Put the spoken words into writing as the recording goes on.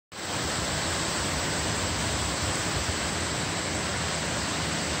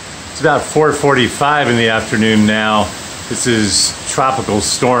It's about 4:45 in the afternoon now. This is Tropical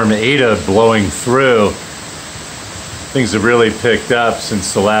Storm Eta blowing through. Things have really picked up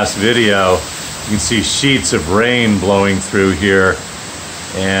since the last video. You can see sheets of rain blowing through here,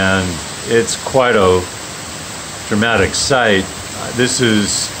 and it's quite a dramatic sight. This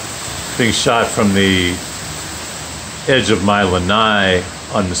is being shot from the edge of my lanai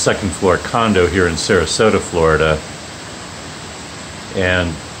on the second floor condo here in Sarasota, Florida.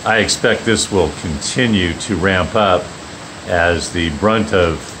 And I expect this will continue to ramp up as the brunt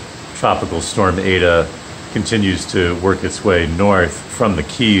of Tropical Storm Eta continues to work its way north from the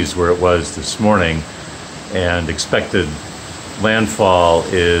Keys where it was this morning. And expected landfall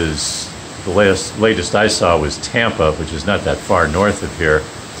is, the latest I saw was Tampa, which is not that far north of here,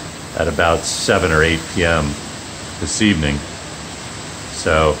 at about 7 or 8 p.m. this evening.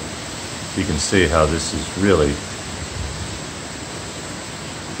 So you can see how this is really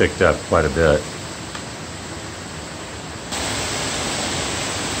picked up quite a bit.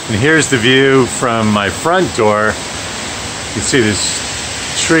 And here's the view from my front door. You can see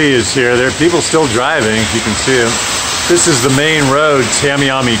this tree is here. There are people still driving. You can see them. This is the main road,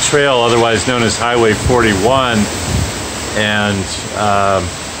 Tamiami Trail, otherwise known as Highway 41. And I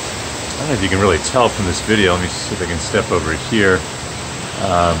don't know if you can really tell from this video. Let me see if I can step over here.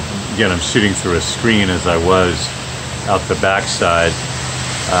 Again, I'm shooting through a screen as I was out the backside.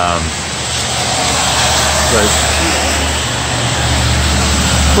 But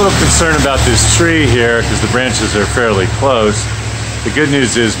a little concerned about this tree here because the branches are fairly close. The good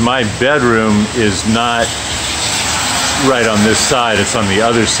news is my bedroom is not right on this side. It's on the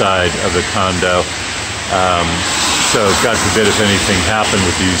other side of the condo. So God forbid if anything happened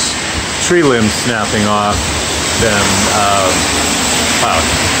with these tree limbs snapping off, then wow.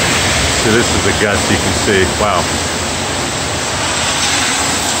 So this is the guts you can see. Wow.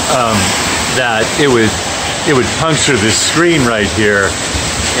 That it would puncture this screen right here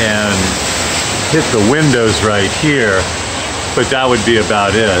and hit the windows right here, but that would be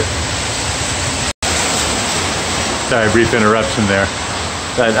about it. Sorry, brief interruption there.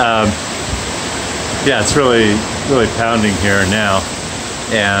 But yeah, it's really pounding here now,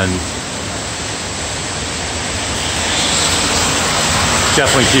 and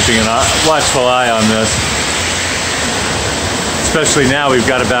definitely keeping a watchful eye on this. Especially now, we've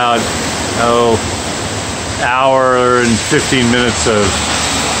got about hour and 15 minutes of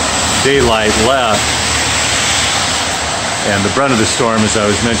daylight left, and the brunt of the storm, as I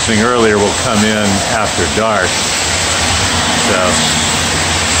was mentioning earlier, will come in after dark. So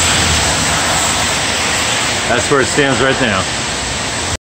that's where it stands right now.